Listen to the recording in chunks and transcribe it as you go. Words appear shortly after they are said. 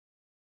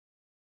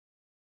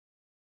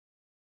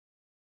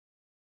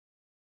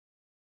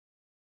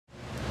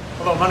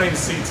Hello, my name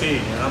is CT,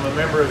 and I'm a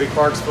member of the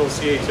Clarksville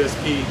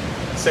CHSP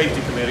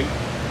Safety Committee.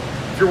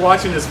 If you're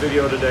watching this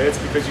video today, it's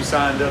because you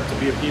signed up to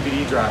be a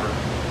PVD driver.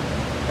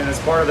 And as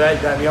part of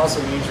that, that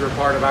also means you're a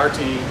part of our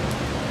team,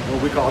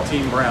 what we call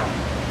Team Brown.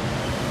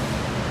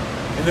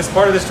 In this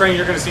part of this training,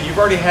 you're going to see you've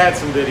already had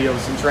some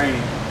videos and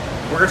training.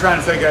 We're trying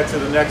to take that to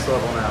the next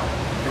level now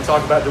and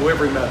talk about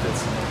delivery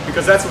methods,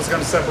 because that's what's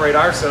going to separate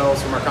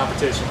ourselves from our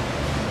competition.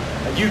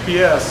 At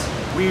UPS,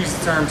 we use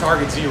the term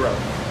target zero,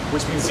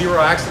 which means zero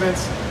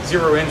accidents,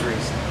 zero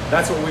injuries.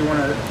 That's what we want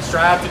to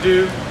strive to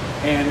do,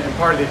 and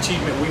part of the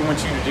achievement we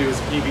want you to do as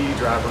a PVD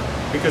driver,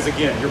 because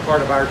again, you're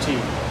part of our team.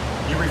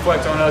 You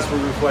reflect on us, we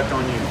reflect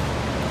on you.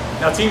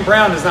 Now, Team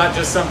Brown is not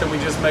just something we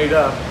just made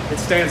up, it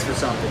stands for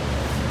something.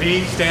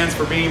 B stands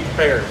for being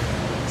prepared.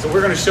 So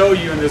we're going to show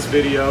you in this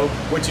video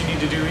what you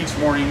need to do each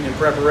morning in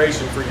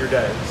preparation for your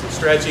day. Some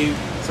stretching,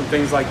 some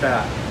things like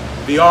that.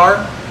 The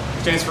R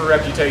stands for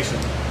reputation.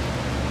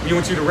 We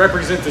want you to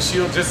represent the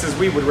shield just as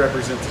we would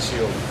represent the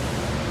shield.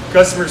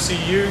 Customers see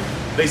you,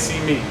 they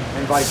see me,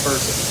 and vice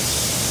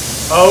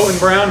versa. O in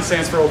Brown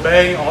stands for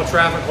obey all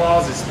traffic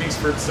laws. It speaks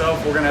for itself.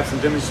 We're going to have some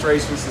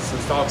demonstrations and some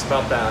talks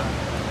about that.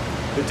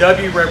 The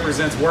W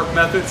represents work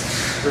methods.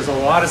 There's a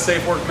lot of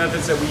safe work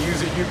methods that we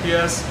use at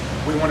UPS.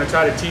 We want to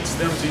try to teach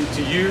them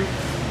to you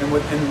and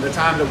within the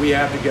time that we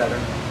have together.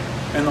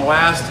 And the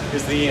last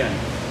is the N.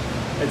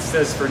 It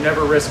says for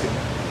never risk it.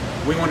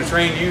 We want to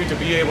train you to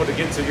be able to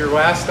get to your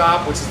last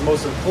stop, which is the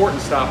most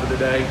important stop of the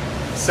day,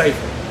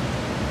 safely.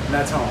 And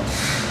that's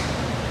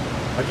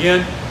home.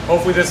 Again,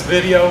 hopefully this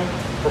video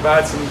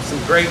provides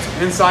some great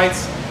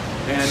insights,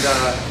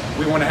 and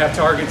we want to have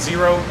target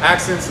zero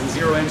accidents and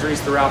zero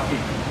injuries throughout peak.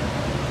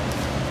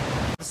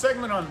 The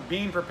segment on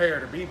being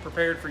prepared, or being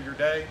prepared for your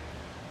day,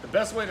 the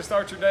best way to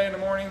start your day in the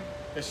morning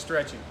is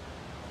stretching.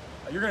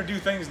 You're going to do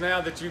things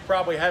now that you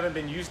probably haven't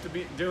been used to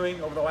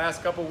doing over the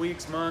last couple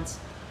weeks, months,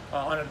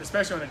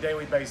 especially on a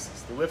daily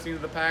basis. The lifting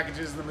of the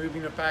packages, the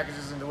moving of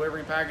packages, and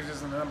delivering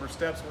packages, and the number of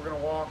steps we're going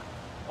to walk,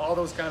 all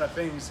those kind of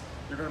things,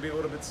 you're going to be a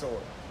little bit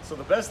sore. So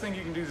the best thing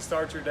you can do to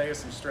start your day is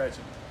some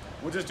stretching.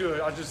 I'll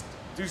just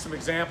do some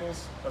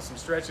examples of some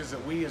stretches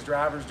that we as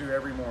drivers do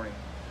every morning.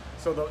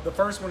 So the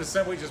first one is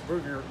simply just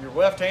move your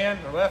left hand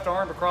or left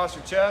arm across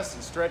your chest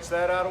and stretch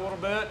that out a little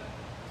bit.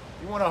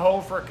 You want to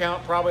hold for a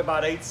count probably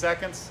about 8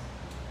 seconds.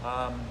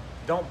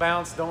 Don't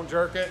bounce, don't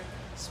jerk it.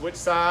 Switch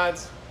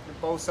sides,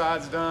 get both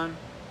sides done.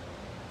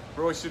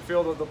 Really should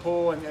feel the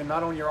pull, and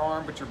not on your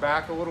arm but your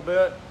back a little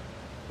bit.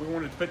 We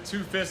want to put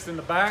 2 fists in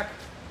the back.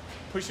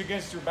 Push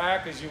against your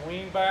back as you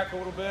lean back a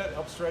little bit.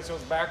 Help stretch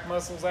those back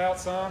muscles out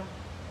some.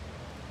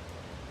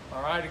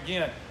 All right,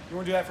 again, you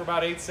want to do that for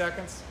about 8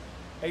 seconds.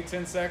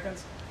 8-10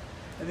 seconds,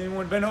 and then you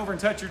want to bend over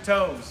and touch your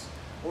toes,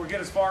 or get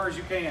as far as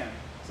you can.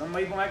 Some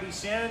people might be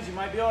shins, you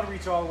might be able to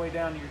reach all the way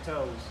down to your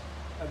toes.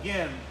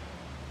 Again,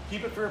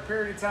 keep it for a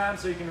period of time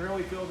so you can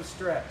really feel the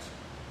stretch.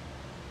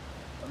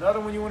 Another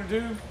one you want to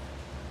do,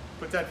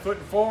 put that foot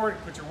forward,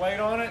 put your weight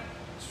on it,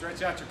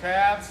 stretch out your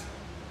calves.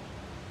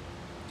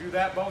 Do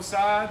that both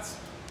sides.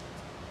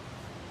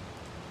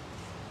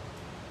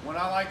 What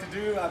I like to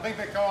do, I think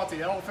they call it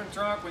the elephant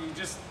trunk, when you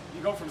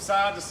go from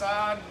side to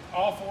side,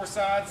 all 4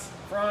 sides,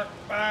 front,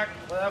 back,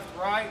 left,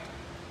 right.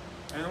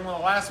 And then the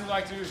last one we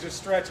like to do is just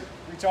stretch it.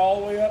 Reach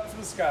all the way up to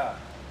the sky.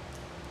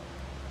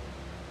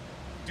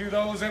 Do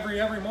those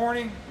every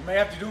morning. You may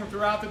have to do them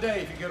throughout the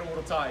day if you get a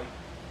little tight.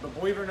 But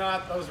believe it or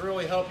not, those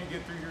really help you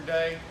get through your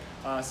day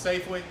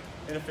safely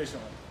and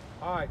efficiently.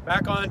 All right,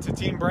 back on to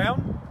Team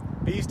Brown.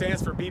 B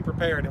stands for be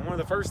prepared. And one of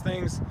the first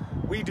things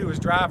we do as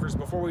drivers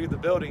before we leave the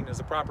building is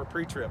a proper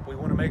pre-trip. We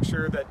want to make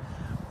sure that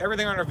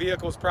everything on our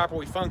vehicle is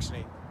properly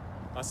functioning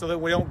so that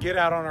we don't get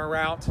out on our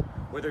route,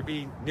 whether it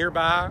be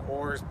nearby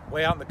or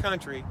way out in the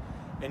country,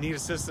 and need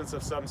assistance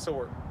of some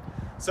sort.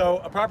 So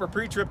a proper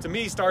pre-trip to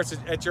me starts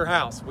at your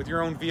house with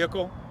your own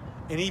vehicle,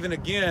 and even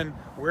again,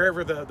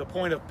 wherever the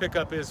point of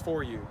pickup is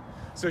for you.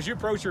 So as you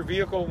approach your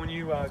vehicle when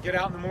you get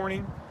out in the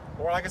morning,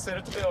 or like I said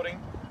at the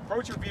building,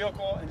 approach your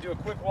vehicle and do a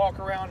quick walk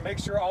around. Make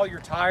sure all your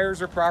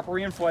tires are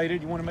properly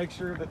inflated. You want to make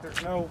sure that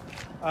there's no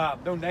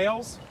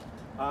nails.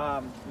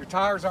 Your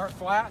tires aren't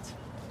flat.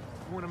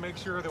 You want to make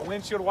sure the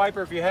windshield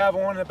wiper, if you have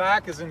one in the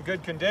back, is in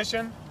good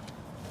condition.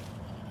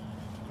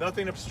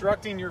 Nothing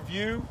obstructing your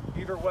view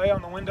either way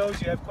on the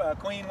windows. You have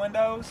clean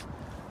windows.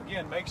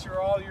 Again, make sure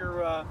all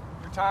your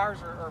tires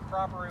are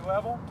properly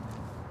level.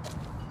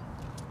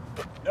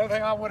 Another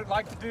thing I would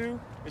like to do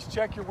is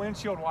check your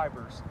windshield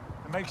wipers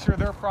and make sure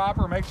they're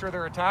proper, make sure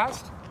they're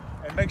attached,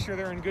 and make sure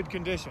they're in good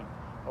condition.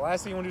 The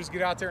last thing you want to do is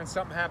get out there and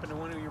something happen to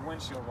one of your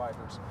windshield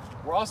wipers.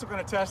 We're also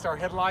going to test our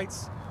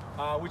headlights,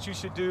 which you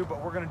should do,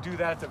 but we're going to do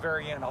that at the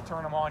very end. I'll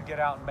turn them on, get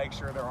out, and make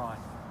sure they're on.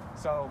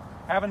 So,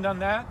 having done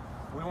that,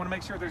 we want to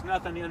make sure there's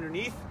nothing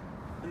underneath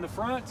in the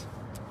front,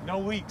 no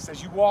leaks.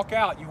 As you walk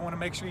out, you want to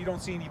make sure you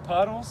don't see any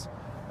puddles,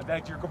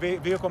 that your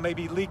vehicle may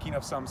be leaking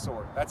of some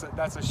sort.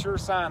 That's a sure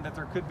sign that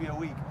there could be a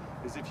leak,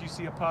 is if you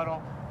see a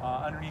puddle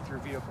underneath your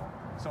vehicle.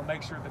 So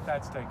make sure that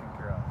that's taken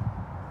care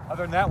of.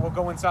 Other than that, we'll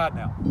go inside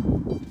now.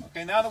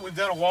 Okay, now that we've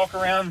done a walk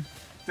around,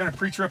 done a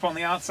pre-trip on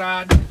the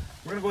outside,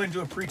 We're gonna go ahead and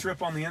do a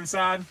pre-trip on the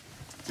inside.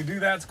 To do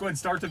that, let's go ahead and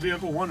start the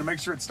vehicle. One, to make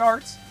sure it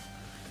starts.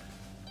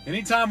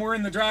 Anytime we're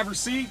in the driver's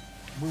seat,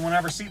 we want to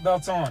have our seat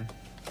belts on.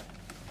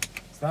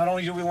 So not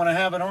only do we want to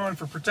have it on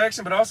for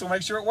protection, but also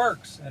make sure it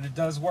works. And it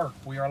does work.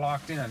 We are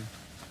locked in.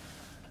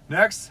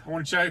 Next, I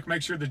want to check,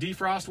 make sure the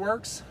defrost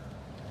works.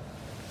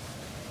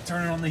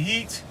 Turn on the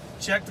heat.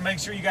 Check to make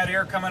sure you got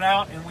air coming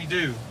out, and we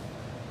do.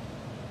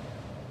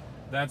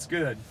 That's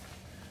good.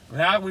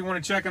 Now we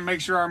want to check and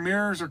make sure our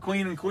mirrors are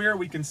clean and clear.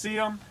 We can see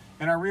them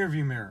in our rear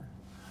view mirror.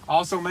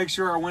 Also make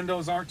sure our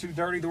windows aren't too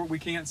dirty that we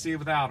can't see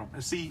without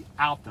them, see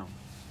out them.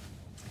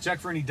 Check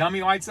for any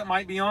dummy lights that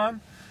might be on.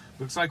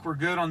 Looks like we're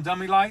good on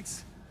dummy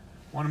lights.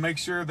 Want to make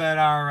sure that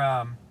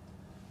our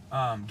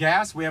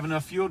gas, we have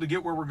enough fuel to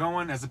get where we're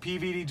going. As a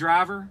PVD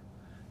driver,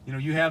 you know,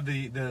 you have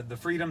the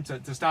freedom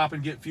to stop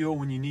and get fuel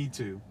when you need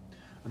to.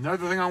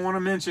 Another thing I want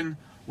to mention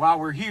while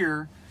we're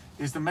here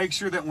is to make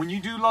sure that when you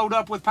do load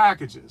up with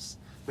packages,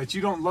 that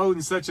you don't load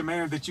in such a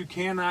manner that you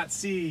cannot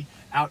see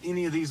out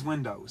any of these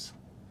windows.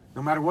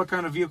 No matter what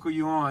kind of vehicle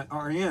you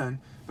are in,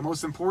 the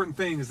most important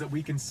thing is that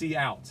we can see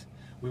out.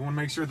 We want to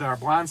make sure that our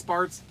blind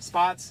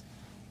spots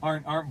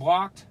aren't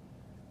blocked,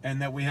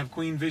 and that we have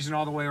clean vision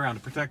all the way around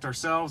to protect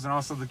ourselves and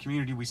also the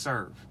community we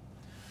serve.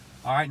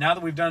 All right, now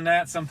that we've done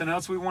that, something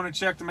else we want to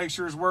check to make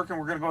sure is working,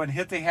 we're going to go ahead and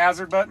hit the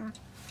hazard button.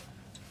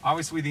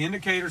 Obviously, the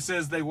indicator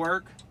says they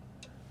work,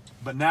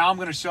 but now I'm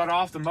going to shut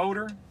off the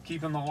motor,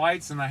 keeping the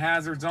lights and the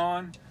hazards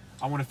on.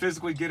 I want to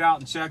physically get out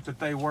and check that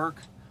they work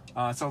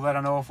so that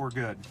I know if we're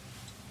good.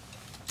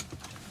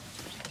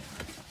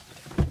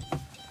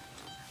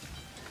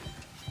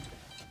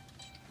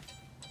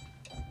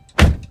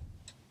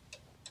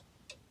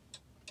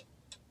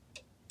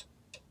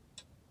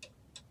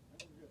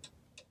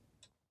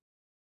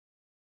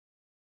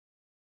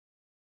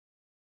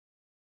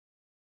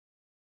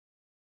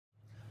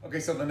 Okay,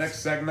 so the next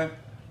segment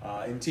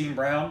in Team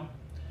Brown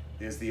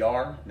is the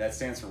R, and that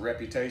stands for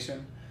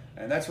reputation,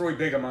 and that's really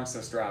big amongst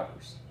us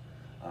drivers.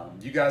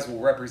 You guys will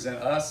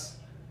represent us,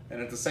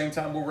 and at the same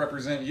time we'll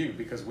represent you,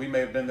 because we may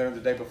have been there the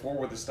day before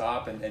with the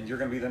stop, and you're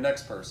going to be the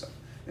next person.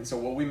 And so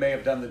what we may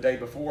have done the day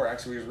before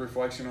actually is a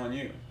reflection on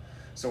you.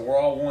 So we're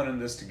all one in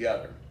this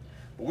together.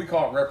 But we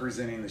call it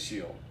representing the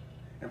shield.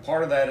 And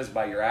part of that is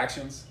by your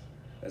actions,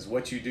 as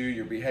what you do,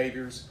 your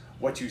behaviors,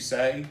 what you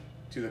say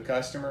to the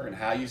customer and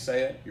how you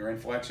say it, your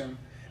inflection,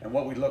 and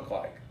what we look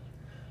like.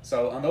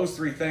 So on those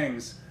three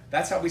things,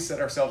 that's how we set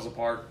ourselves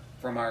apart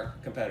from our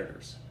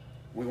competitors.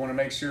 We want to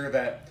make sure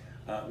that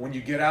when you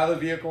get out of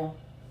the vehicle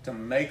to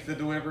make the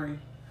delivery,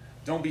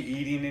 don't be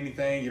eating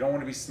anything, you don't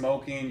want to be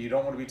smoking, you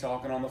don't want to be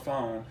talking on the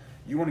phone.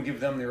 You want to give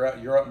them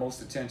your utmost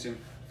attention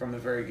from the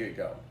very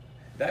get-go.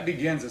 That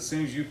begins as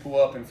soon as you pull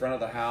up in front of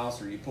the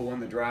house or you pull in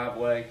the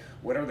driveway,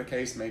 whatever the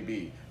case may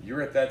be.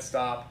 You're at that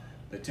stop,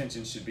 the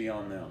attention should be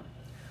on them.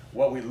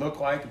 What we look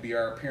like would be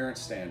our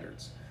appearance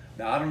standards.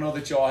 Now, I don't know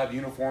that you all have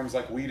uniforms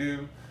like we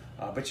do,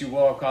 but you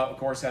will, of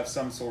course, have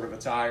some sort of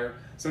attire.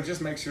 So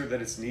just make sure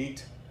that it's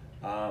neat.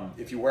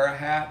 If you wear a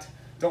hat,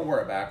 don't wear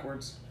it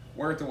backwards.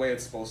 Wear it the way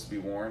it's supposed to be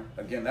worn.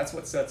 Again, that's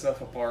what sets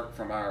us apart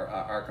from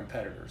our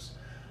competitors.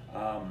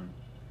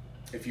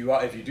 If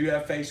you do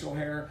have facial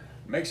hair,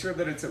 make sure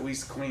that it's at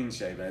least clean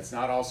shaven. It's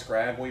not all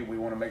scraggly. We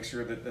want to make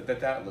sure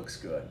that looks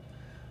good.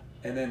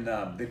 And then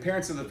the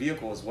appearance of the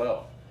vehicle as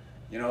well.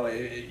 You know,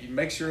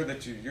 make sure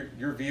that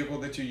your vehicle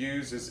that you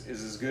use is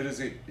as good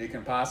as it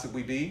can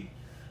possibly be.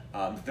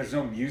 There's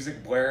no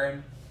music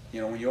blaring.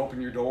 You know, when you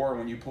open your door,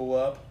 when you pull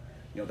up,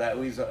 you know, that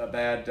leaves a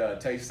bad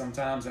taste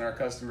sometimes in our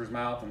customer's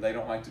mouth, and they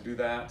don't like to do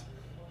that.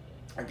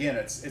 Again,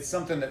 it's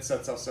something that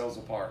sets ourselves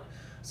apart.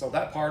 So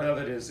that part of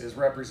it is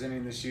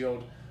representing the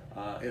shield,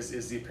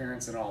 is the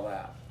appearance and all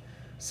that.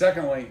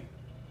 Secondly,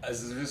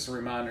 as just a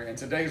reminder, in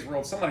today's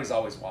world, somebody's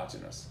always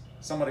watching us.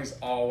 Somebody's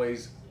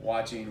always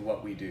watching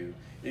what we do.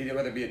 Either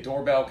whether it be a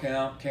doorbell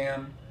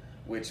cam,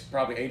 which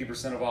probably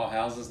 80% of all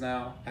houses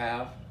now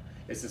have,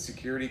 it's a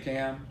security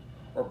cam,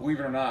 or believe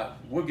it or not,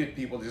 we'll get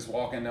people just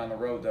walking down the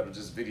road that'll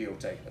just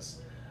videotape us.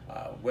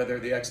 Whether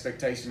the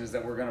expectation is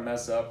that we're going to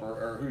mess up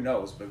or who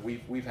knows, but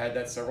we've had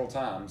that several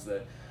times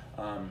that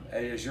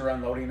as you're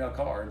unloading a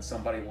car and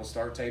somebody will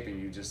start taping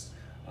you just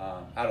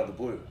out of the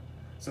blue.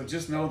 So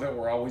just know that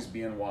we're always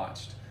being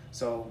watched.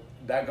 So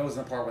that goes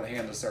in the part with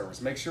hand of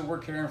service. Make sure we're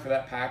caring for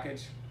that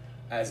package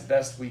as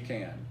best we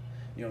can.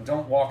 You know,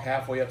 don't walk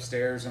halfway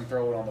upstairs and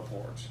throw it on the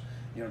porch.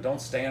 You know, don't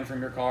stand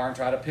from your car and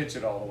try to pitch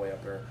it all the way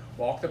up there.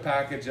 Walk the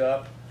package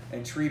up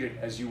and treat it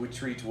as you would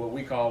treat what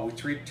we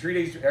treat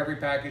every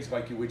package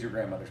like you would your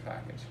grandmother's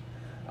package.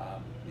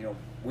 You know,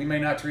 we may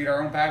not treat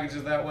our own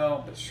packages that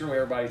well, but surely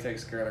everybody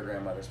takes care of their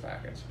grandmother's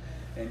package.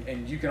 And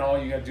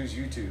all you gotta do is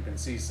YouTube and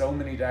see so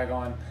many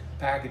daggone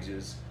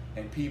packages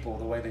and people,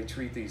 the way they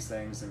treat these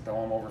things and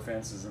throw them over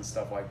fences and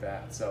stuff like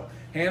that. So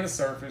hand the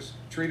surface,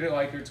 treat it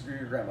like it's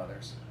your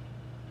grandmother's.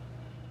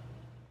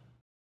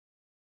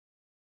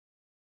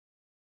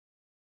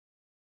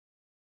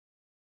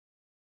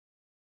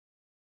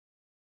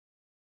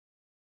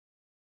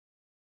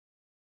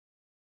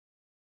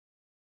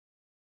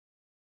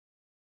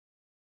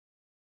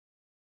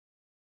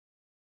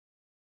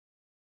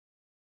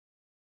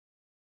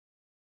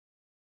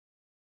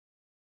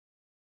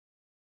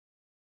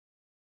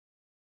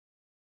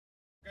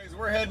 As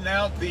we're heading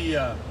out,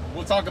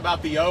 we'll talk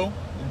about the O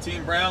in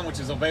Team Brown, which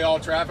is obey all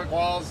traffic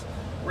laws.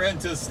 We're heading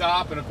to the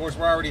stop, and of course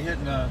we're already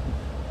hitting a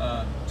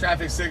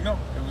traffic signal.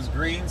 It was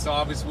green, so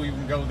obviously we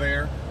can go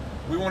there.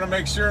 We want to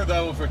make sure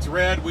though, if it's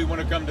red, we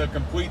want to come to a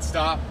complete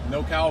stop,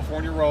 no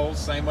California rolls,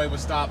 same way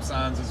with stop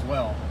signs as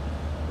well.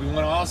 We want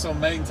to also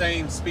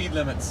maintain speed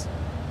limits.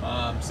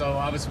 So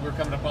obviously we're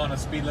coming up on a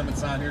speed limit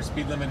sign here.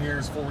 Speed limit here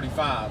is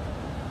 45.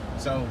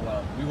 So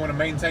we want to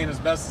maintain as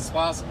best as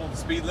possible the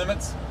speed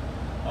limits.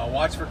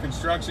 Watch for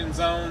construction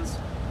zones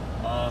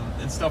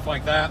and stuff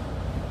like that.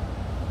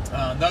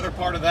 Another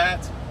part of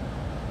that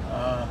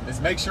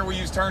is make sure we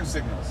use turn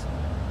signals.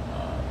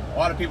 A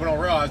lot of people don't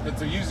realize, but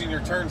through using your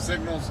turn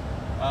signals,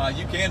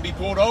 you can be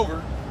pulled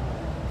over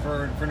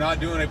for not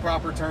doing a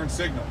proper turn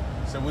signal.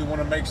 So we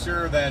want to make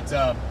sure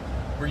that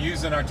we're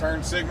using our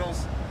turn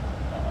signals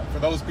for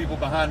those people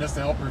behind us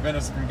to help prevent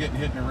us from getting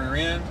hit in the rear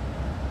end.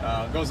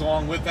 Goes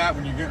along with that,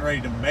 when you're getting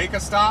ready to make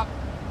a stop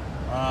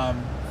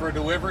for a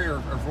delivery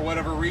or for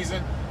whatever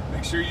reason,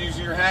 make sure you're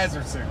using your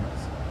hazard signals,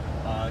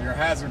 your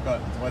hazard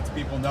buttons. Lets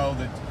people know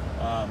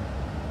that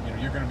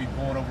you're going to be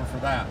pulling over for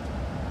that.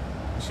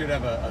 We should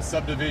have a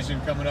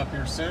subdivision coming up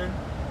here soon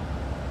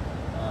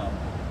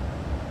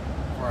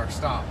for our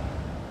stop.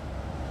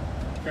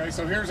 Okay,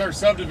 so here's our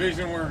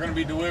subdivision we're going to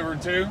be delivering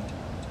to,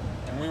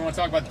 and we want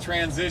to talk about the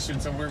transition.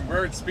 So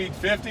we're at speed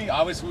 50.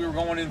 Obviously, we were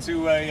going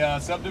into a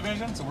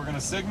subdivision, so we're going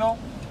to signal.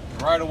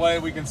 Right away,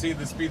 we can see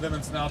the speed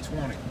limit's now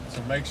 20.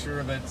 So make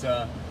sure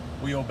that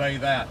we obey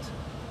that.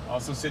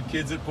 Also said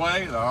kids at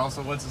play. That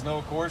also lets us know,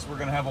 of course, we're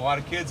going to have a lot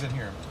of kids in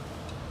here.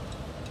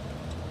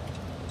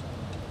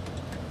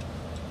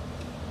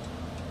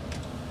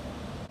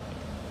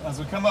 As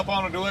we come up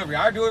on a delivery,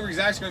 our delivery is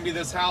actually going to be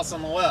this house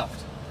on the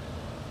left.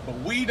 But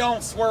we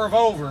don't swerve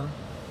over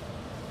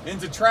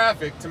into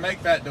traffic to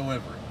make that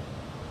delivery.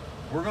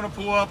 We're going to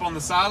pull up on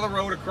the side of the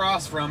road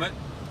across from it.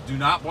 Do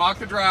not block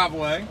the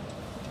driveway.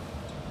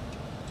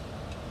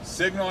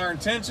 Signal our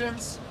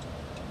intentions,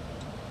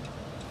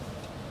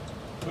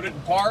 put it in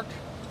park,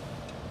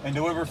 and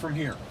deliver from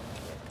here.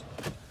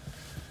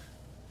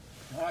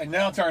 All right,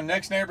 now to our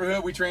next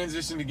neighborhood. We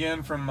transitioned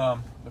again from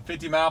the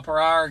 50 mile per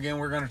hour. Again,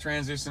 we're going to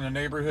transition to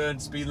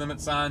neighborhood. Speed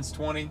limit signs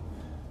 20.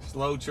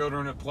 Slow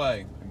children at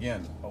play.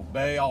 Again,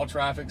 obey all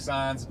traffic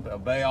signs,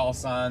 obey all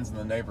signs in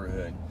the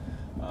neighborhood.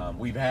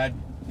 We've had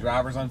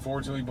drivers,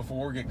 unfortunately,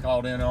 before get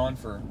called in on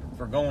for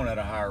going at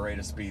a higher rate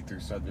of speed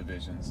through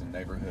subdivisions and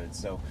neighborhoods.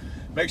 So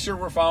make sure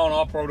we're following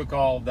all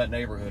protocol of that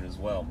neighborhood as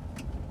well.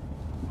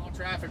 All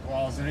traffic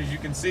laws, and as you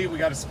can see, we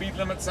got a speed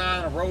limit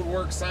sign, a road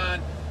work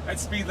sign.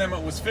 That speed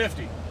limit was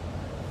 50.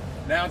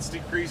 Now it's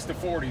decreased to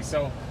 40.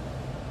 So,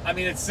 I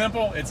mean, it's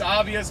simple, it's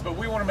obvious, but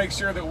we want to make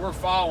sure that we're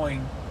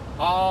following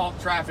all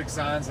traffic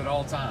signs at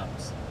all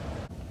times.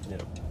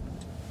 Yep.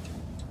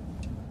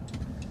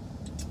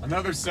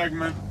 Another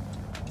segment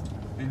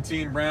in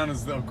Team Brown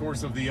is, of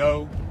course, of the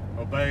O,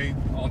 obey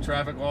all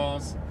traffic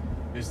laws,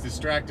 is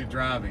distracted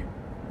driving.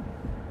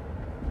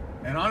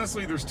 And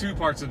honestly, there's two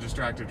parts of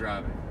distracted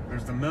driving.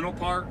 There's the mental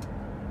part,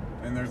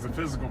 and there's the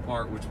physical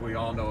part, which we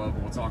all know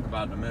of, we'll talk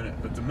about in a minute.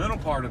 But the mental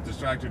part of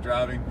distracted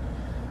driving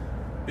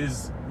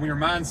is when your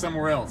mind's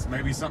somewhere else.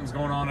 Maybe something's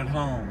going on at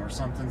home, or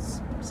something's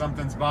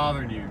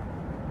bothering you.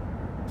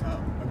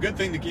 A good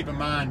thing to keep in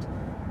mind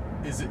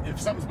is that if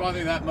something's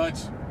bothering you that much,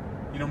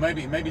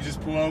 maybe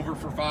just pull over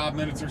for 5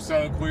 minutes or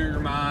so, clear your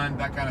mind,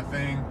 that kind of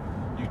thing.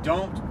 You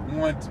don't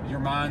want your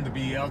mind to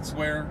be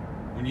elsewhere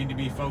when you need to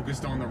be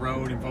focused on the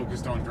road and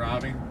focused on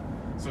driving.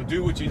 So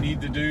do what you need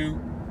to do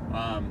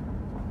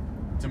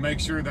to make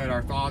sure that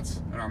our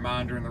thoughts and our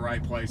mind are in the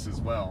right place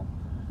as well.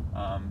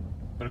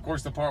 But of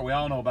course, the part we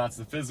all know about is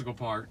the physical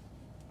part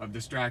of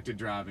distracted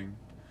driving.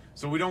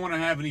 So we don't want to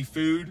have any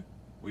food.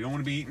 We don't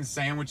want to be eating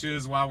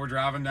sandwiches while we're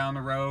driving down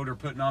the road, or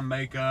putting on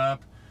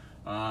makeup,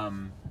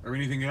 or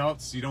anything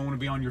else. You don't want to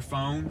be on your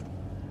phone.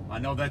 I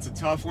know that's a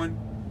tough one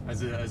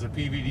as a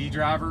PVD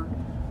driver,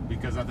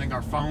 because I think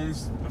the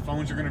phones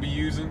you're going to be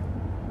using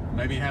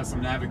maybe have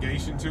some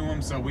navigation to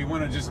them. So we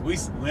want to just at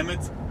least limit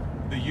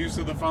the use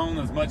of the phone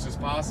as much as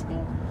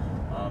possible.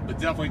 But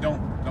definitely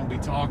don't be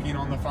talking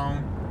on the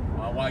phone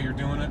while you're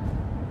doing it.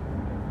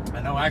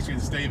 I know actually in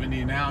the state of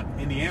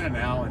Indiana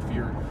now, if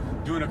you're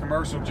doing a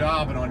commercial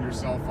job and on your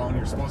cell phone,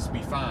 you're supposed to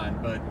be fine.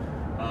 But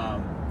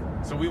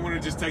so we want to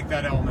just take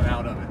that element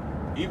out of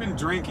it. Even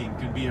drinking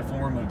can be a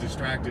form of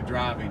distracted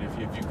driving if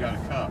you've got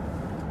a cup.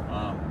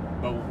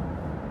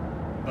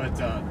 But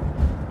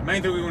the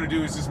main thing we want to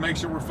do is just make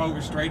sure we're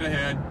focused straight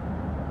ahead,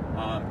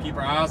 keep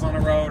our eyes on the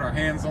road, our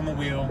hands on the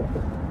wheel,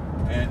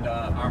 and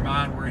our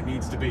mind where it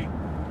needs to be,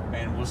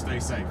 and we'll stay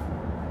safe.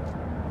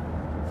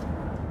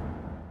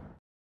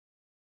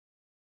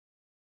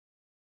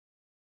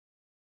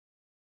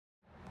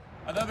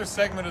 Another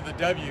segment of the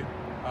W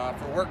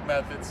for work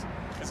methods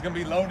is going to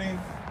be loading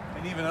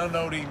and even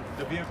unloading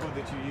the vehicle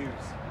that you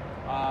use.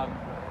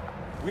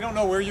 We don't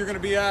know where you're going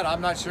to be at.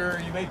 I'm not sure.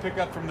 You may pick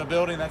up from the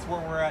building. That's where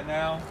we're at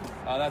now.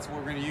 That's what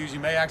we're going to use. You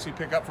may actually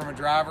pick up from a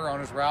driver on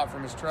his route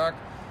from his truck.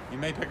 You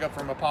may pick up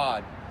from a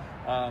pod.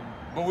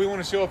 but we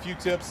want to show a few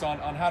tips on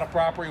how to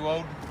properly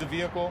load the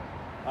vehicle.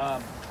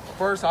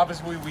 First,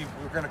 obviously,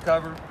 we're going to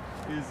cover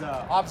is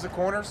opposite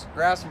corners,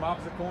 grasp from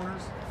opposite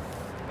corners.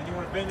 And you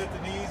want to bend at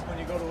the knees when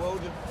you go to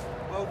load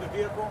the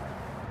vehicle.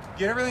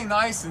 Get everything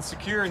nice and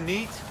secure and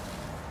neat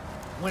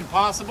when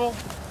possible,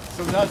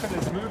 so nothing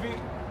is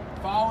moving,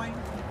 falling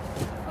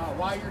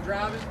while you're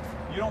driving.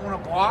 You don't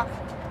want to block.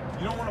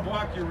 You don't want to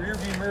block your rear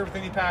view mirror with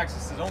any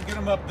packages. So don't get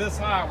them up this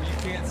high where you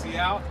can't see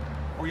out,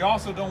 or you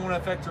also don't want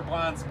to affect your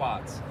blind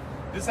spots.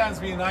 This happens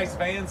to be a nice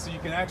van, so you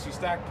can actually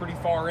stack pretty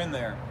far in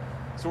there.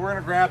 So we're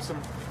going to grab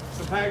some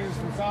packages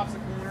from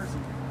opposite corners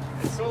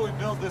and slowly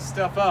build this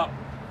stuff up.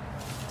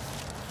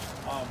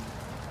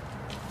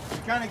 You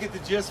kind of get the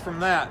gist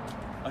from that.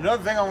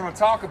 Another thing I want to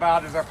talk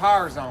about is our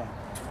power zone.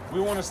 We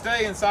want to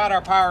stay inside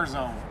our power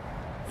zone.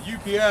 The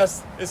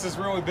UPS, this is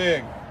really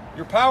big.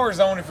 Your power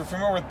zone, if you're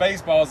familiar with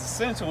baseball, is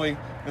essentially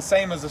the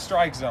same as a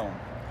strike zone.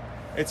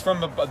 It's from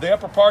the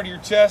upper part of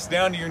your chest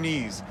down to your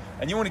knees.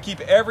 And you want to keep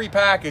every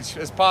package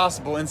as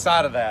possible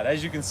inside of that.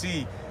 As you can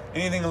see,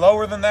 anything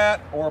lower than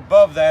that or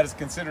above that is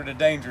considered a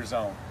danger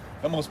zone.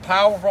 The most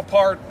powerful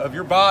part of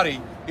your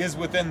body is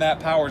within that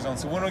power zone.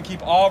 So we want to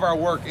keep all of our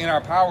work in our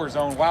power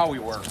zone while we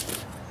work.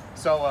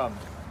 So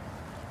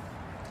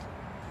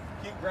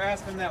keep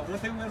grasping that. One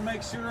thing we want to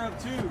make sure of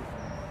too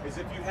is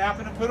if you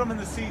happen to put them in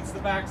the seats, the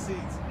back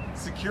seats,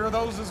 secure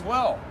those as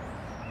well.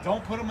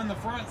 Don't put them in the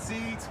front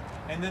seats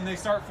and then they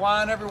start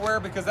flying everywhere,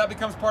 because that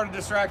becomes part of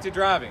distracted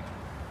driving.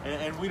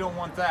 And we don't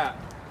want that.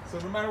 So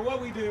no matter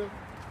what we do,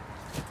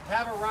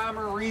 have a rhyme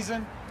or a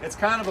reason. It's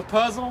kind of a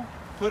puzzle.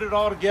 Put it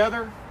all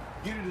together.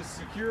 Get it as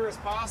secure as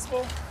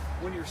possible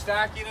when you're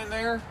stacking in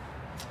there,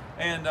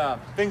 and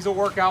things will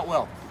work out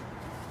well.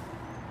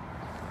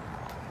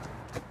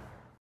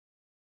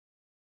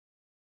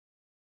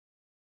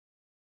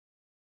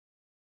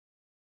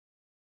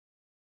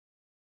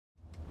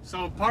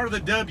 So part of the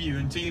W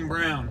in T and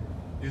Brown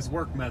is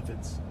work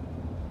methods.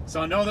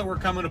 So I know that we're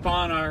coming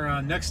upon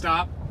our next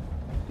stop,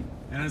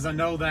 and as I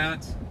know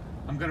that,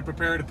 I'm going to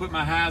prepare to put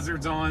my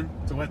hazards on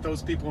to let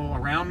those people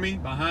around me,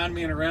 behind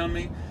me and around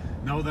me,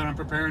 know that I'm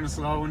preparing to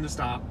slow and to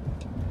stop.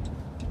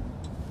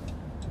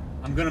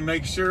 I'm going to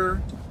make sure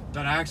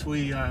that I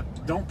actually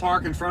don't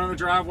park in front of the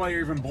driveway or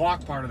even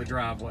block part of the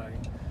driveway.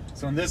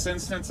 So in this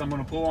instance, I'm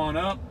going to pull on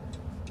up,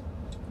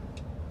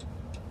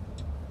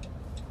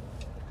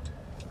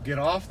 get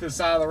off the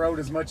side of the road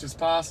as much as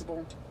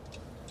possible.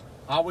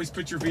 Always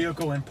put your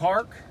vehicle in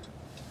park.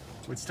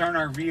 Let's turn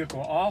our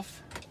vehicle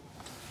off.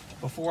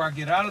 Before I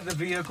get out of the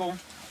vehicle,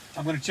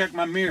 I'm going to check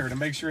my mirror to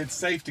make sure it's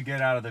safe to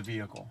get out of the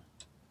vehicle.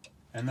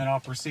 And then I'll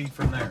proceed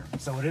from there.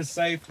 So it is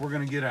safe, we're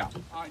going to get out.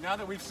 All right, now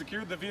that we've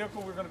secured the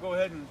vehicle, we're going to go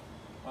ahead and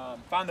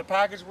find the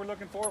package we're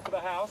looking for the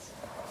house.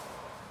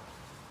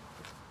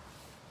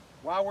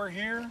 While we're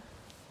here,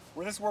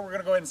 this is where we're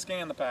going to go ahead and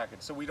scan the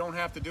package, so we don't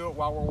have to do it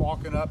while we're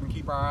walking up and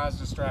keep our eyes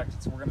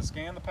distracted. So we're going to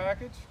scan the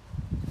package.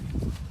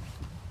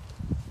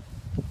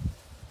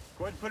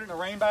 Go ahead and put it in a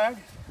rain bag.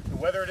 The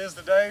weather it is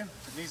today,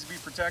 it needs to be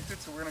protected,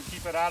 so we're going to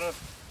keep it out of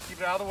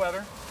the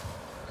weather.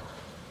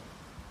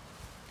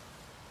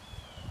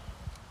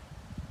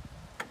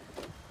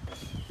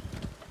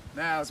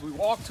 Now, as we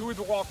walk toward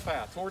the walk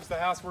path, towards the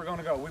house we're going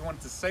to go, we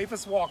want the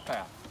safest walk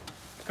path.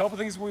 A couple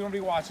things we want to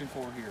be watching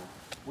for here.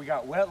 We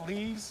got wet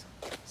leaves,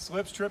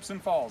 slips, trips,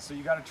 and falls, so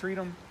you got to treat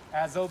them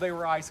as though they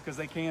were ice, because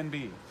they can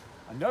be.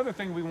 Another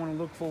thing we want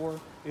to look for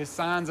is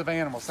signs of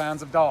animals,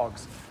 signs of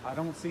dogs. I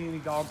don't see any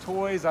dog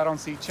toys, I don't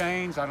see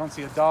chains, I don't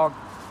see a dog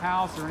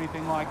house or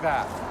anything like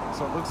that.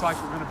 So it looks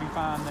like we're going to be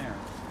fine there.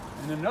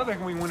 And another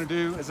thing we want to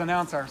do is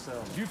announce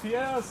ourselves.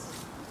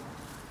 UPS!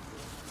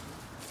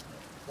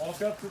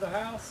 Walk up to the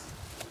house.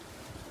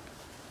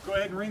 Go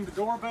ahead and ring the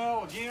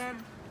doorbell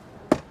again.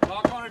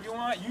 Knock on it if you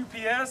want.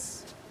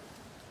 UPS.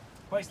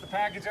 Place the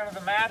package under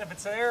the mat if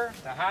it's there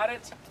to hide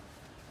it.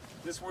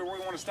 This is where we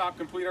want to stop,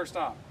 complete our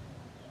stop.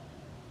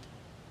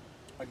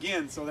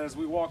 Again, so that as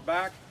we walk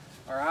back,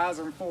 our eyes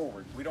are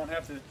forward. We don't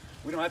have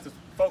to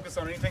focus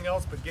on anything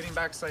else but getting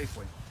back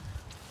safely.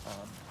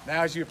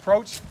 Now as you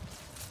approach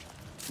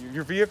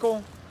your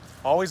vehicle,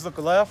 always look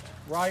left,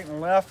 right,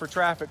 and left for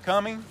traffic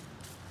coming.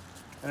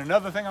 And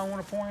another thing I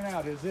want to point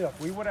out is if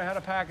we would have had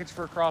a package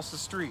for across the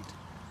street,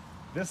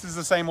 this is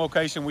the same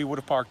location we would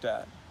have parked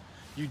at.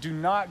 You do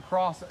not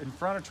cross in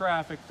front of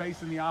traffic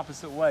facing the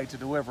opposite way to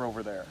deliver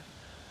over there.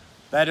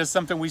 That is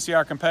something we see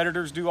our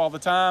competitors do all the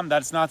time.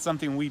 That's not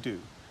something we do.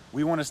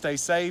 We want to stay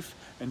safe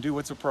and do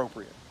what's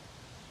appropriate.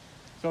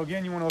 So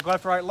again, you want to look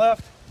left, right,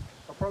 left,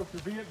 approach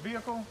your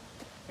vehicle,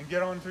 and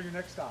get on to your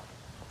next stop.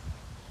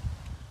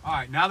 All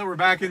right, now that we're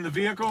back in the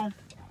vehicle,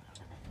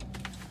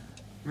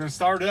 we're going to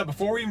start it up.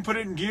 Before we even put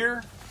it in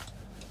gear,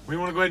 we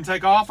want to go ahead and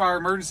take off our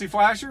emergency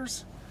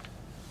flashers.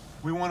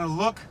 We want to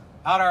look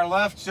out our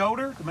left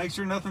shoulder to make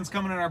sure nothing's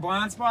coming in our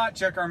blind spot,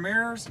 check our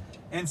mirrors,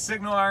 and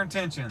signal our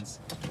intentions.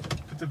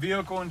 Put the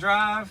vehicle in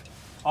drive,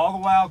 all the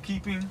while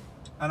keeping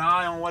an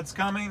eye on what's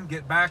coming,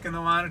 get back in the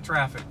line of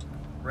traffic,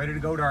 ready to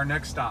go to our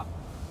next stop.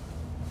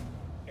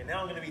 And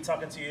now I'm going to be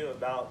talking to you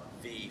about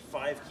the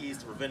 5 keys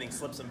to preventing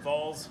slips and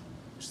falls.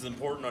 which is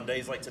important on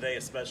days like today,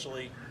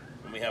 especially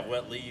when we have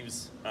wet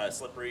leaves,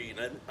 slippery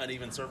and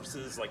uneven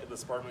surfaces like at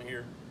this apartment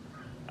here.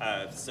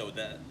 So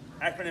the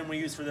acronym we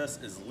use for this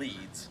is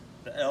LEADS.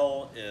 The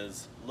L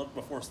is look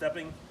before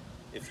stepping.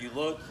 If you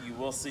look, you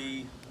will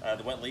see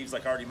the wet leaves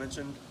like I already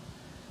mentioned.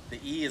 The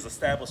E is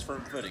establish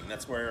firm footing.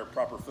 That's where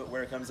proper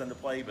footwear comes into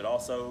play, but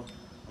also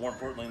more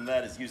importantly than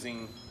that is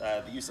using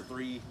the use of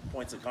 3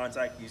 points of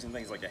contact, using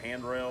things like a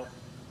handrail.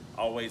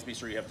 Always be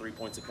sure you have 3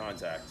 points of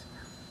contact.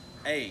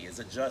 A is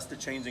adjust to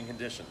changing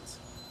conditions.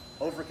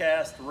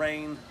 Overcast,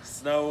 rain,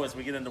 snow as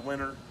we get into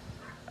winter,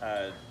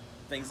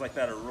 things like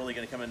that are really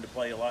going to come into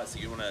play a lot, so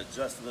you want to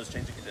adjust to those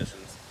changing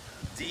conditions.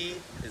 D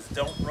is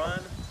don't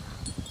run,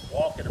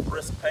 walk at a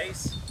brisk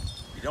pace.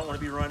 You don't want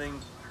to be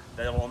running.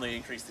 That will only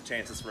increase the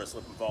chances for a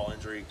slip and fall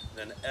injury.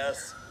 Then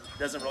S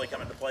doesn't really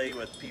come into play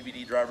with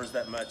PVD drivers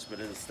that much, but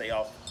it'll stay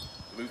off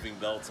moving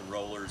belts and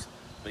rollers.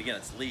 But again,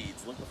 it's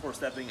LEADS. Look before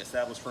stepping,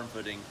 establish firm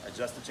footing,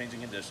 adjust to changing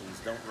conditions,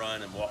 don't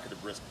run, and walk at a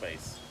brisk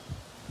pace.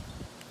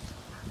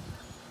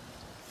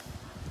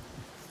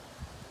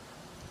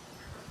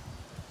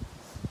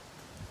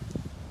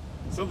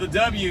 So the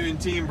W in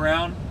Team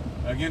Brown,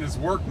 again, is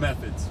work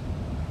methods.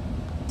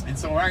 And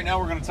so right now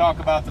we're going to talk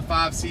about the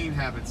 5 seeing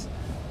habits.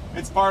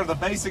 It's part of the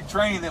basic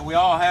training that we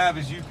all have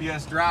as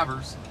UPS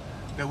drivers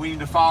that we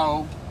need to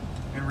follow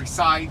and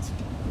recite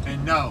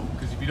and know.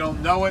 Because if you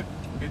don't know it,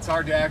 it's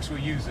hard to actually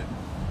use it.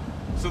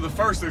 So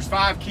there's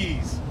 5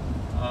 keys.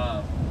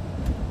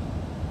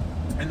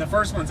 And the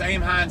first one's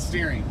aim high and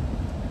steering.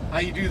 How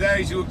you do that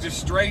is you look just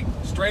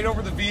straight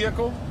over the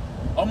vehicle,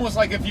 almost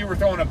like if you were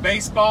throwing a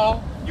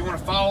baseball. You want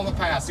to follow the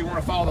path. So you want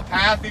to follow the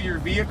path of your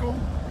vehicle.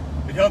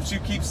 It helps you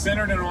keep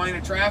centered in a line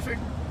of traffic,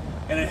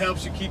 and it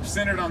helps you keep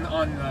centered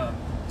on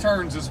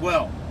turns as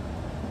well.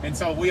 And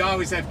so we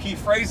always have key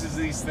phrases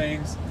of these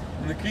things.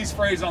 And the key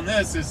phrase on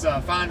this is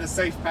find a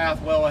safe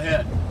path well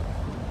ahead.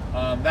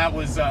 That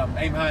was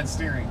aim high and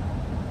steering.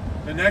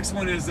 The next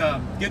one is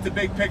get the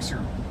big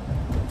picture.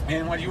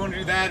 And when you want to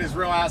do that is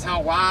realize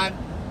how wide,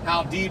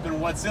 how deep,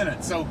 and what's in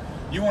it. So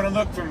you want to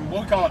look from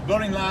what we call it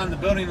building line to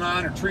building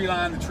line, or tree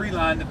line to tree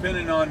line,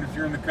 depending on if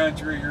you're in the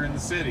country or you're in the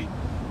city.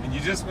 And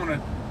you just want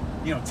to,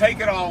 take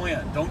it all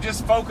in. Don't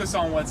just focus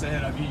on what's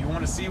ahead of you. You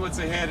want to see what's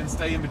ahead and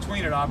stay in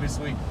between it,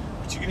 obviously.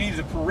 But you need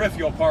the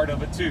peripheral part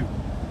of it too.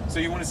 So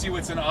you want to see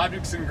what's in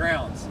objects and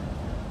grounds.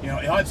 It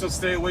helps us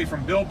stay away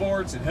from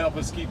billboards. It helps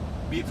us keep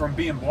from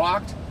being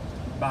blocked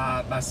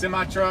by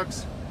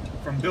semi-trucks,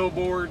 from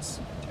billboards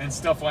and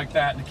stuff like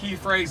that. And the key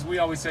phrase we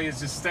always say is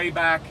just stay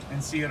back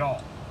and see it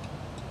all.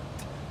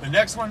 The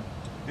next one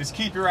is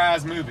keep your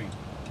eyes moving.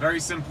 Very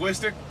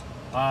simplistic.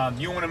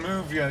 You want to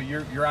move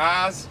your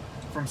eyes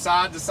from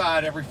side to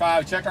side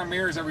check our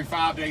mirrors every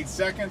 5 to 8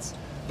 seconds,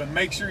 but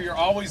make sure you're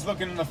always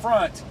looking in the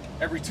front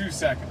every 2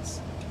 seconds.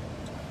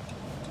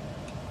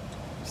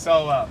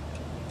 So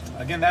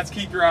again, that's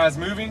keep your eyes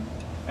moving.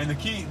 And the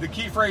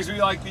key phrase we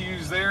like to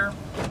use there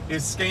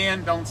is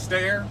scan, don't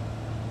stare.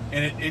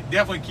 And it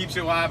definitely keeps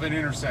you alive at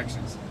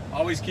intersections.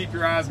 Always keep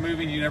your eyes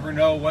moving. You never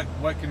know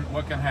what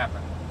can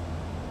happen.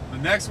 The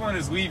next one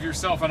is leave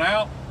yourself an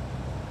out.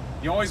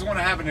 You always want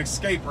to have an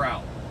escape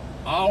route.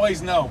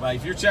 Always know, but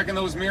if you're checking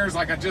those mirrors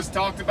like I just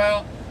talked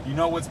about, you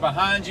know what's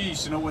behind you, you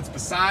should know what's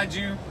beside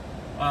you.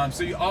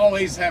 So you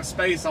always have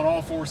space on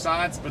all 4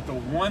 sides, but the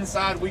one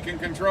side we can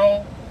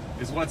control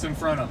is what's in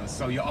front of us.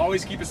 So you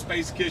always keep a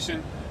space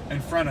cushion in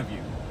front of you.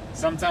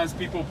 Sometimes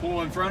people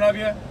pull in front of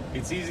you.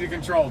 It's easy to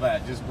control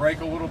that. Just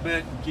brake a little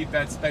bit and keep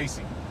that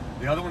spacing.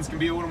 The other ones can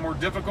be a little more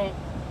difficult,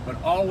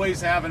 but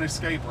always have an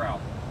escape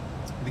route.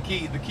 The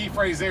key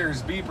phrase there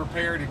is be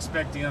prepared,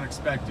 expect the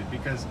unexpected,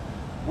 because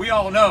we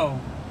all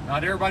know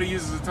not everybody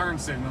uses a turn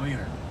signal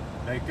either.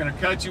 They're going to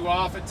cut you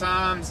off at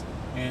times,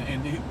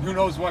 and who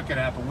knows what could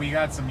happen. We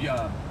got some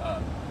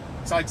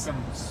it's like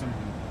some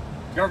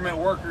government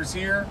workers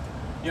here.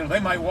 They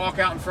might walk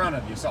out in front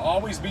of you. So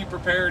always be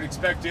prepared,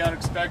 expect the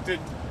unexpected.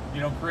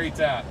 Create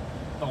that.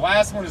 The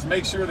last one is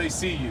make sure they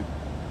see you.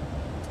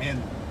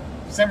 And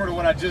similar to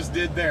what I just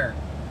did there,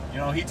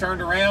 he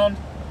turned around.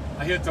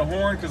 I hit the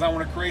horn because I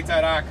want to create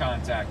that eye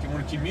contact. You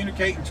want to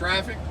communicate in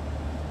traffic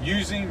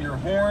using your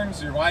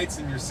horns, your lights,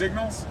 and your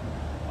signals.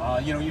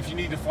 If you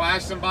need to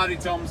flash somebody,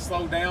 tell them to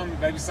slow down.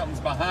 Maybe something's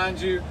behind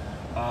you.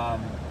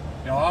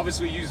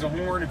 Obviously use the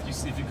horn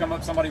if you come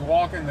up somebody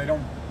walking, they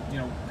don't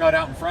cut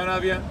out in front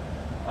of you.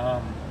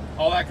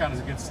 All that kind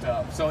of good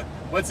stuff. So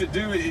what's it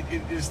do?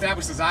 It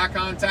establishes eye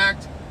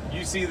contact.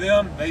 You see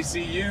them, they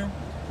see you.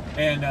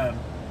 And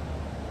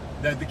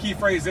the key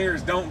phrase there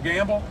is don't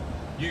gamble.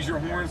 Use your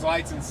horns,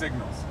 lights, and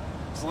signals.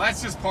 So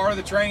that's just part of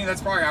the training.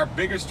 That's probably our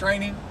biggest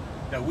training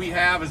that we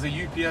have as a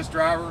UPS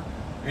driver.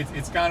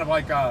 It's kind of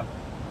like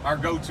our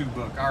go-to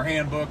book, our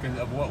handbook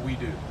of what we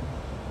do.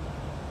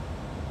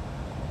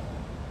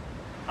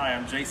 Hi,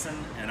 I'm Jason,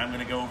 and I'm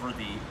going to go over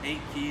the 8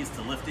 keys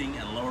to lifting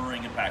and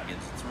lowering a package.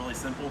 It's really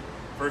simple.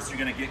 First, you're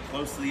going to get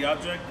close to the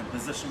object and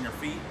position your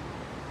feet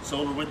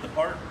shoulder width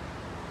apart.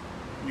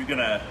 You're going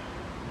to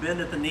bend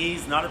at the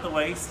knees, not at the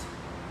waist.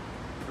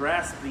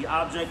 Grasp the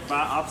object by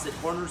opposite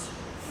corners.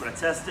 I'm going to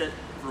test it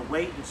for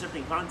weight and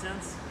shifting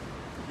contents.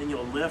 Then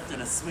you'll lift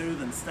in a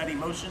smooth and steady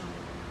motion,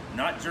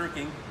 not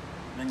jerking.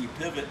 And then you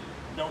pivot,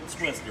 don't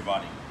twist your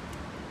body.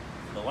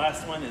 The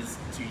last one is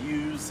to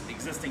use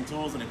existing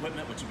tools and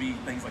equipment, which would be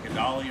things like a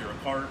dolly or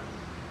a cart.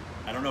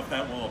 I don't know if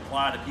that will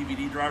apply to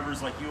PVD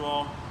drivers like you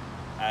all,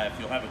 if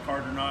you'll have a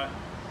cart or not.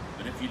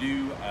 But if you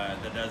do,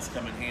 that does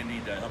come in handy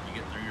to help you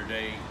get through your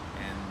day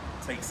and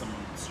take some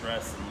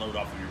stress and load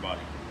off of your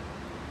body.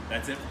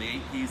 That's it for the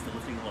 8 keys to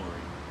lifting and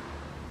lowering.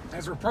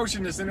 As we're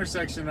approaching this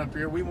intersection up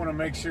here, we want to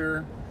make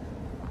sure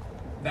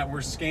that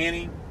we're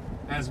scanning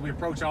as we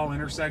approach all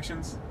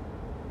intersections.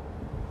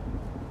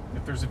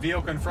 If there's a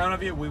vehicle in front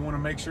of you, we want to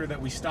make sure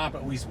that we stop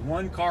at least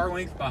one car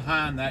length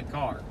behind that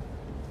car.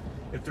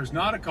 If there's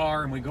not a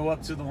car and we go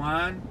up to the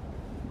line,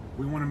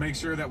 we want to make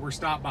sure that we're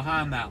stopped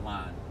behind that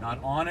line.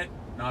 Not on it,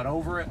 not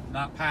over it,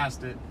 not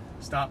past it,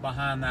 stop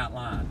behind that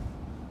line.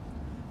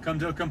 Come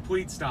to a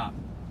complete stop.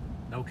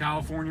 No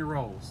California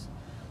rolls.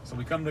 So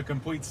we come to a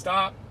complete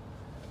stop.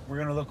 We're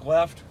going to look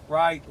left,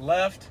 right,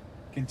 left.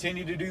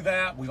 Continue to do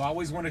that. We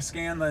always want to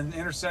scan the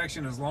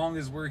intersection as long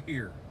as we're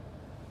here.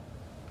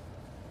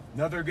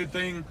 Another good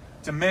thing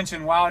to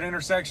mention while at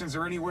intersections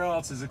or anywhere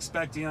else is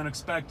expect the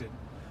unexpected,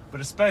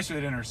 but especially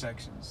at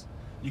intersections.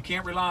 You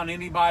can't rely on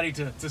anybody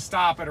to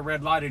stop at a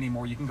red light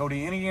anymore. You can go to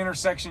any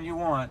intersection you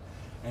want,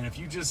 and if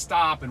you just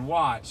stop and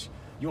watch,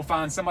 you'll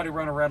find somebody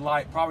run a red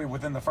light probably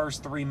within the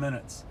first 3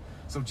 minutes.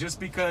 So just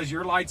because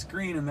your light's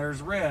green and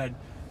there's red,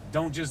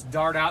 don't just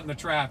dart out into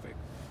traffic.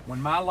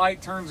 When my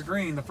light turns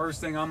green, the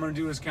first thing I'm going to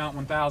do is count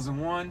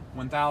 1001,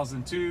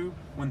 1002,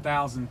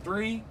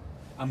 1003.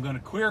 I'm going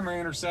to clear my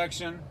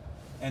intersection,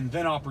 and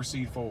then I'll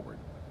proceed forward,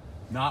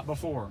 not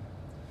before.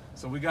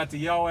 So we got the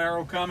yellow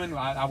arrow coming.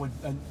 I would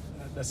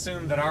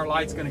assume that our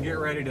light's going to get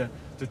ready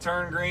to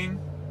turn green.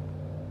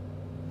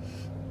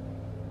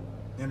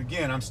 And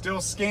again, I'm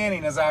still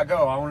scanning as I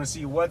go. I want to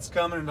see what's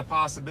coming and the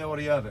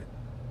possibility of it.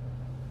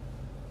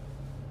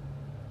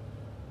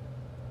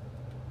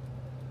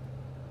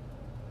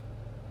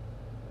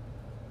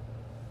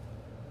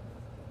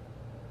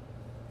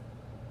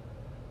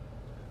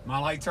 My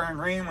light turned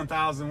green,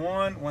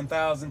 1001,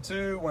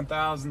 1002,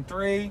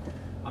 1003.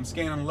 I'm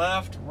scanning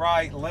left,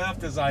 right,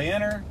 left as I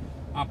enter.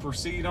 I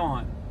proceed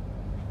on.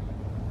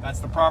 That's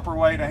the proper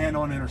way to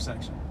handle an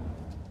intersection.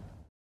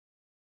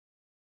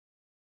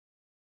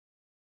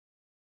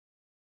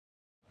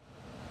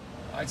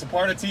 All right, so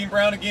part of Team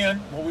Brown again,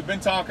 what we've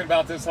been talking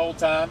about this whole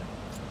time.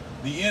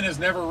 The in is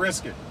never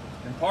risk it.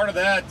 And part of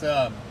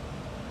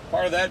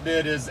that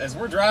bit is, as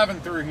we're driving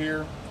through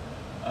here,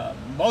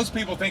 most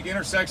people think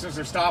intersections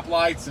are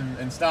stoplights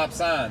and stop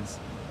signs,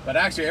 but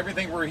actually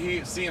everything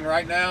we're seeing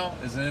right now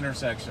is an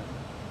intersection.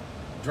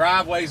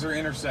 Driveways are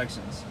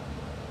intersections.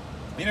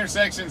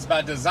 Intersections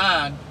by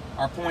design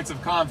are points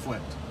of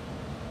conflict.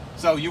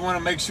 So you want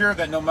to make sure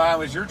that no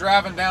matter as you're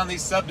driving down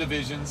these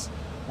subdivisions,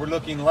 we're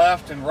looking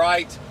left and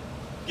right,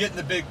 getting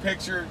the big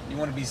picture. You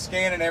want to be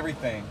scanning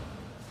everything.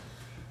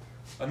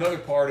 Another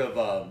part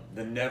of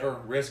the never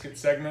risk it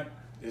segment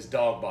is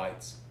dog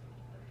bites.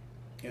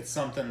 It's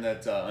something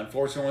that,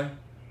 unfortunately,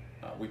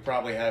 we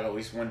probably have at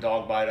least one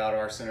dog bite out of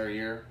our center a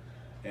year,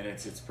 and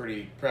it's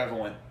pretty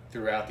prevalent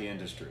throughout the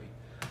industry.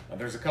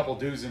 There's a couple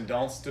do's and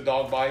don'ts to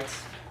dog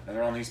bites, and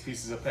they're on these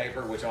pieces of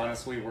paper, which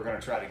honestly we're going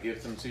to try to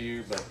give them to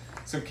you, but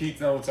some key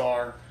notes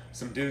are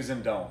some do's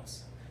and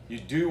don'ts. You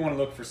do want to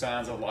look for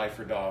signs of life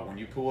for dog. When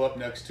you pull up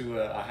next to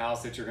a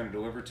house that you're going to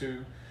deliver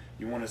to,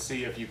 you want to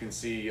see if you can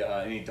see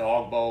any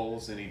dog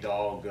bowls, any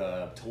dog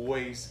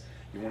toys.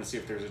 You want to see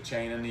if there's a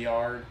chain in the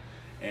yard.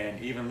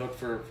 And even look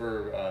for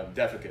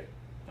defecate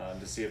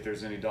to see if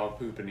there's any dog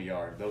poop in the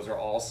yard. Those are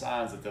all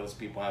signs that those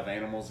people have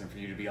animals and for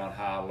you to be on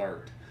high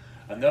alert.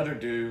 Another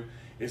do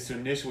is to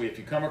initially, if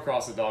you come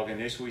across a dog,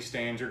 initially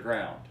stand your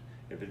ground.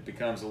 If it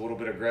becomes a little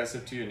bit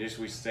aggressive to you,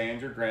 initially stand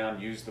your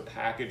ground, use the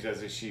package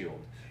as a shield.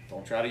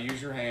 Don't try to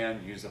use your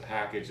hand, use the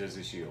package as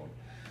a shield.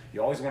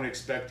 You always want to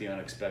expect the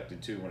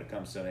unexpected too when it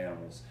comes to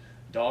animals.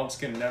 Dogs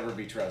can never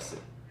be trusted.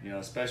 You know,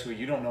 especially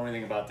you don't know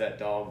anything about that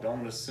dog.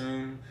 Don't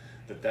assume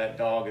that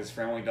dog is a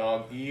friendly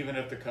dog, even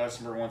if the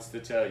customer wants to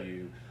tell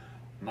you,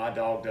 my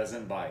dog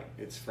doesn't bite,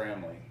 it's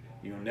friendly.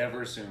 You'll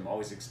never assume,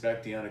 always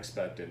expect the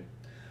unexpected.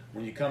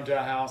 When you come to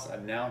a house,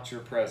 announce your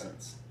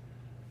presence.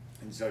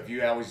 And so if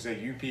you always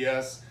say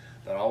UPS,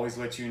 that always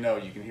lets you know,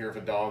 you can hear if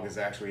a dog is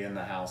actually in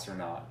the house or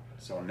not.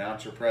 So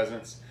announce your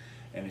presence.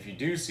 And if you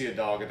do see a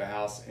dog at the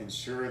house,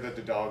 ensure that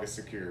the dog is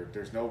secured.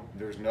 There's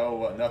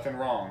nothing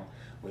wrong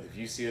with if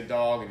you see a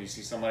dog and you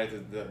see somebody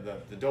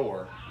at the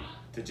door,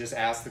 to just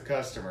ask the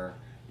customer,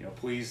 you know,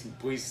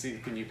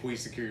 can you please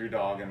secure your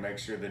dog and make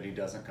sure that he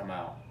doesn't come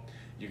out.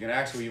 You can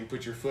actually even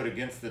put your foot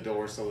against the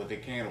door so that they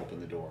can open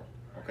the door.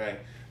 Okay,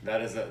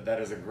 that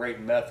is a great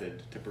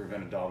method to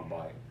prevent a dog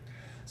bite.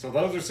 So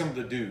those are some of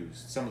the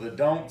do's. Some of the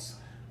don'ts: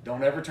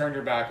 don't ever turn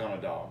your back on a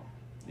dog.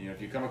 You know,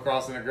 if you come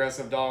across an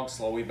aggressive dog,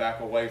 slowly back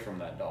away from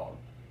that dog.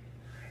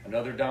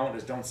 Another don't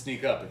is don't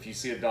sneak up. If you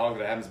see a dog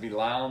that happens to be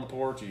lying on the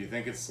porch, or you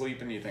think it's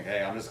sleeping, you think,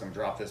 hey, I'm just going to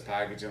drop this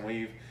package and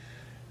leave.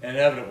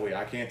 inevitably,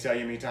 I can't tell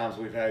you how many times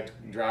we've had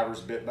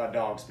drivers bit by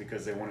dogs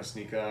because they want to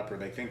sneak up or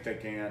they think they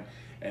can,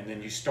 and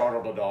then you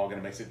startle the dog and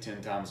it makes it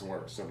 10 times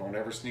worse. So don't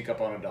ever sneak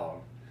up on a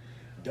dog.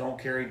 Don't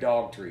carry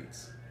dog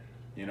treats.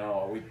 You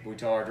know, we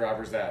tell our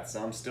drivers that.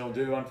 Some still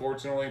do,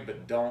 unfortunately,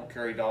 but don't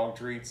carry dog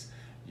treats.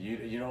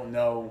 You don't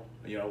know,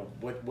 you know,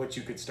 what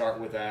you could start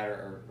with that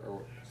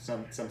or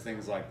some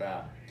things like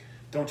that.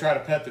 Don't try to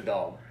pet the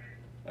dog.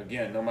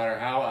 Again, no matter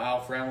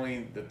how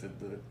friendly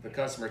the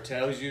customer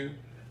tells you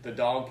the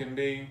dog can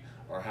be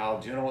or how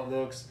gentle it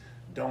looks,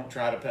 don't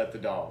try to pet the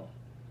dog.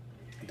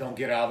 Don't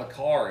get out of the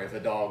car if a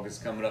dog is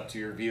coming up to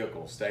your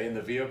vehicle. Stay in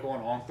the vehicle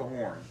and honk the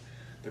horn.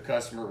 The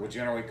customer will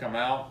generally come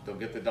out, they'll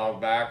get the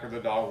dog back, or the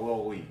dog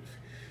will leave.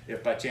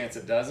 If by chance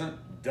it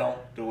doesn't, don't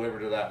deliver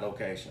to that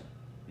location.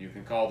 You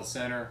can call the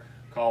center,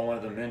 call one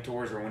of the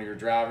mentors or one of your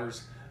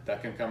drivers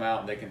that can come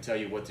out and they can tell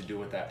you what to do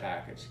with that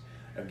package.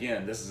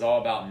 Again, this is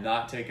all about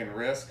not taking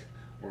risk.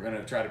 We're going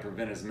to try to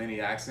prevent as many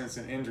accidents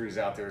and injuries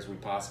out there as we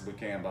possibly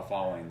can by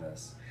following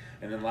this.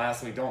 And then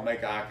lastly, don't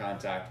make eye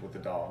contact with the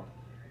dog.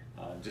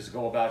 Just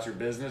go about your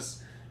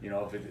business. You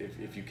know,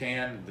 if you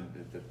can,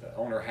 the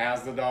owner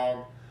has the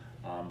dog.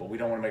 But we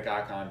don't want to make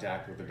eye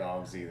contact with the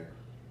dogs either.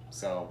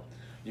 So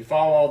you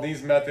follow all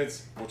these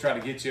methods. We'll try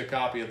to get you a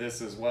copy of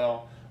this as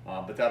well,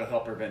 but that'll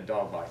help prevent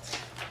dog bites.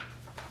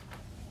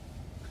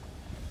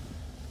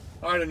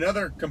 All right,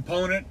 another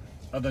component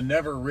of the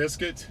Never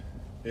Risk It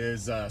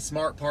is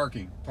smart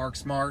parking, Park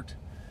Smart.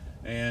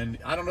 And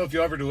I don't know if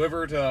you ever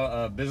deliver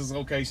to business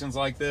locations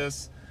like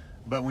this,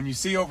 but when you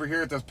see over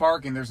here at this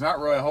parking, there's not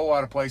really a whole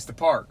lot of place to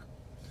park.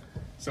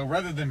 So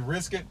rather than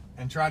risk it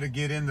and try to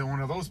get into one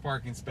of those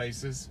parking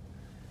spaces,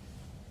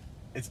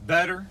 it's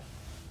better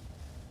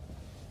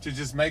to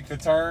just make the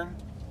turn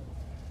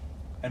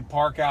and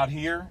park out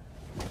here.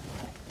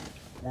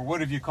 Or what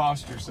have you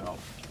cost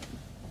yourself?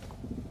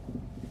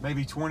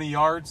 Maybe 20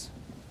 yards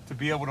to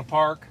be able to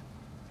park,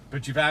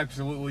 but you've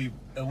absolutely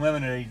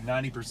eliminated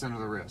 90% of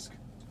the risk.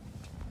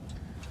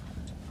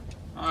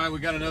 All right, we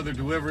got another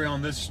delivery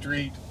on this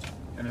street,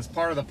 and as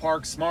part of the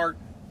Park Smart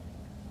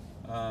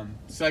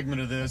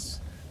segment of this,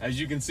 as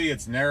you can see,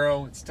 it's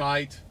narrow, it's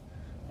tight.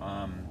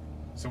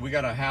 So we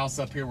got a house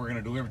up here we're going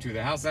to deliver to.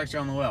 The house is actually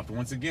on the left.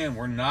 Once again,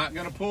 we're not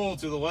going to pull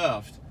to the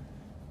left,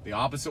 the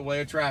opposite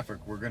way of traffic.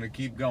 We're going to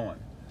keep going.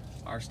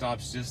 Our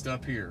stop's just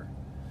up here.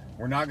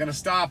 We're not going to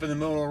stop in the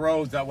middle of the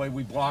road. That way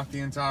we block the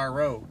entire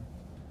road.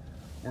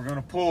 We're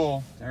going to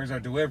pull. There's our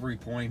delivery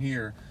point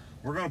here.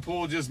 We're going to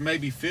pull just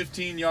maybe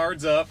 15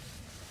 yards up.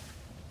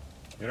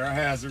 Hit our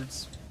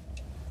hazards.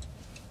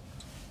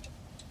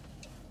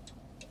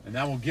 And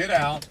then we'll get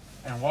out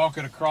and walk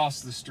it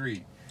across the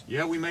street.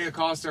 Yeah, we may have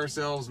cost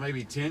ourselves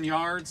maybe 10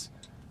 yards,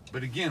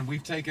 but again,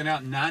 we've taken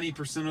out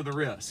 90% of the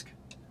risk.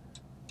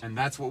 And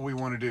that's what we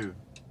want to do.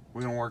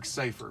 We want to work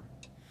safer.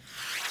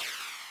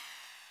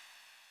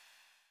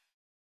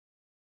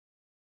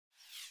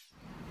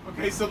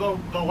 Okay, so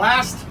the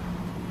last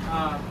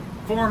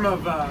form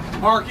of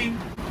parking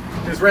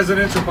is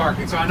residential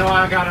parking. So I know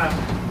I got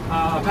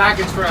a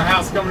package for a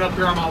house coming up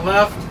here on my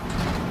left.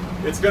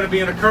 It's going to be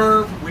in a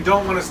curve. We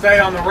don't want to stay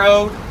on the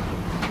road,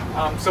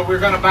 so we're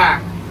going to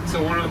back.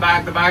 So one of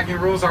the backing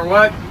rules are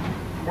what?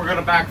 We're going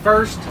to back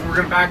first, and we're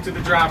going to back to the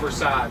driver's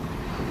side.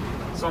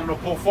 So I'm going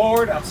to pull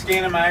forward. I'm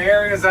scanning my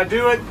area as I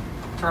do it.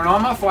 Turn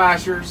on my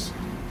flashers.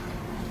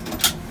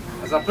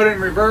 As I put it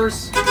in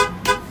reverse,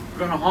 I'm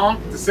going to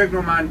honk to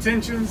signal my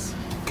intentions.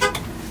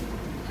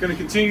 I'm going to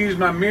continue to use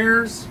my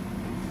mirrors.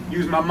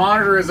 Use my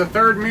monitor as a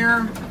third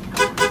mirror.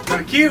 Now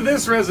the key to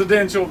this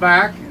residential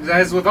back,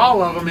 as with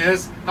all of them,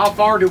 is how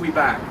far do we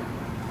back?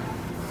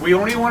 We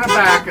only want to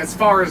back as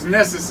far as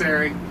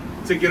necessary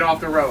to get off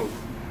the road.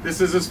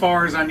 This is as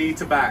far as I need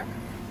to back.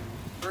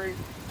 3.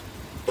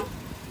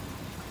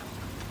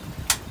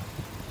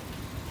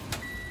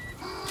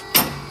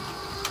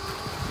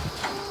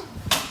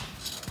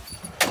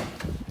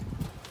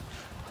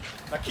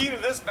 The key to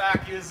this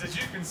back is, as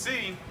you can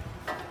see,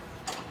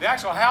 the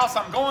actual house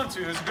I'm going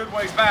to is a good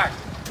ways back.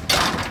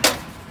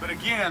 But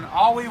again,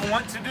 all we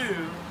want to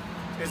do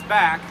is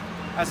back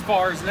as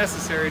far as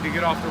necessary to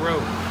get off the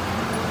road.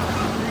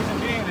 The reason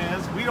being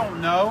is we don't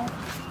know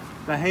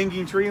the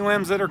hanging tree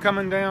limbs that are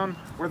coming down,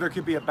 where there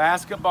could be a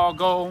basketball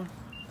goal,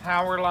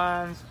 power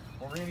lines,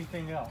 or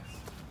anything else.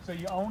 So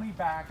you only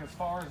back as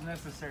far as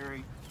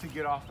necessary to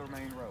get off the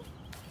main road.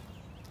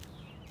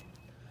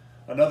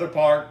 Another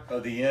part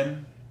of the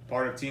N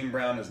part of Team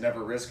Brown is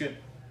never risk it.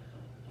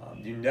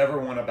 You never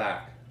want to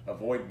back.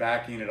 Avoid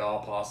backing at all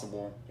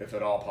possible, if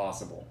at all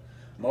possible.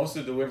 Most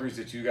of the deliveries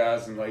that you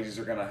guys and ladies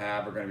are going to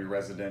have are going to be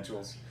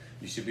residentials.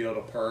 You should be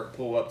able to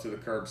pull up to the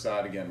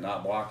curbside, again,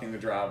 not blocking the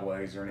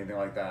driveways or anything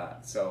like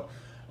that. So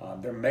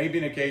there may be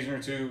an occasion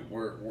or two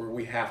where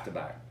we have to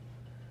back,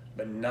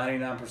 but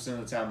 99%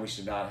 of the time we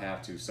should not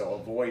have to. So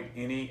avoid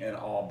any and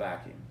all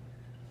backing.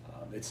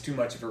 It's too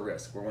much of a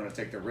risk. We're going to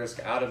take the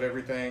risk out of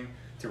everything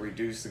to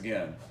reduce,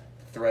 again,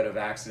 the threat of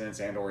accidents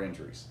and or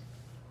injuries.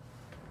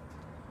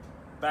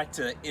 Back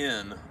to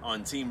N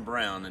on Team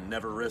Brown and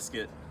never risk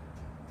it.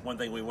 One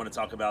thing we want to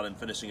talk about in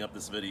finishing up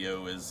this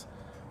video is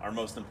our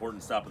most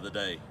important stop of the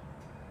day.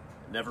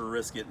 Never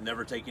risk it,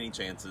 never take any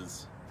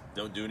chances,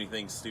 don't do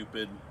anything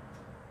stupid,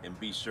 and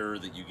be sure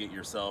that you get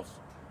yourself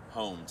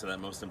home to that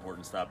most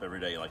important stop every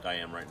day like I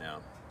am right now.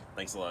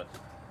 Thanks a lot.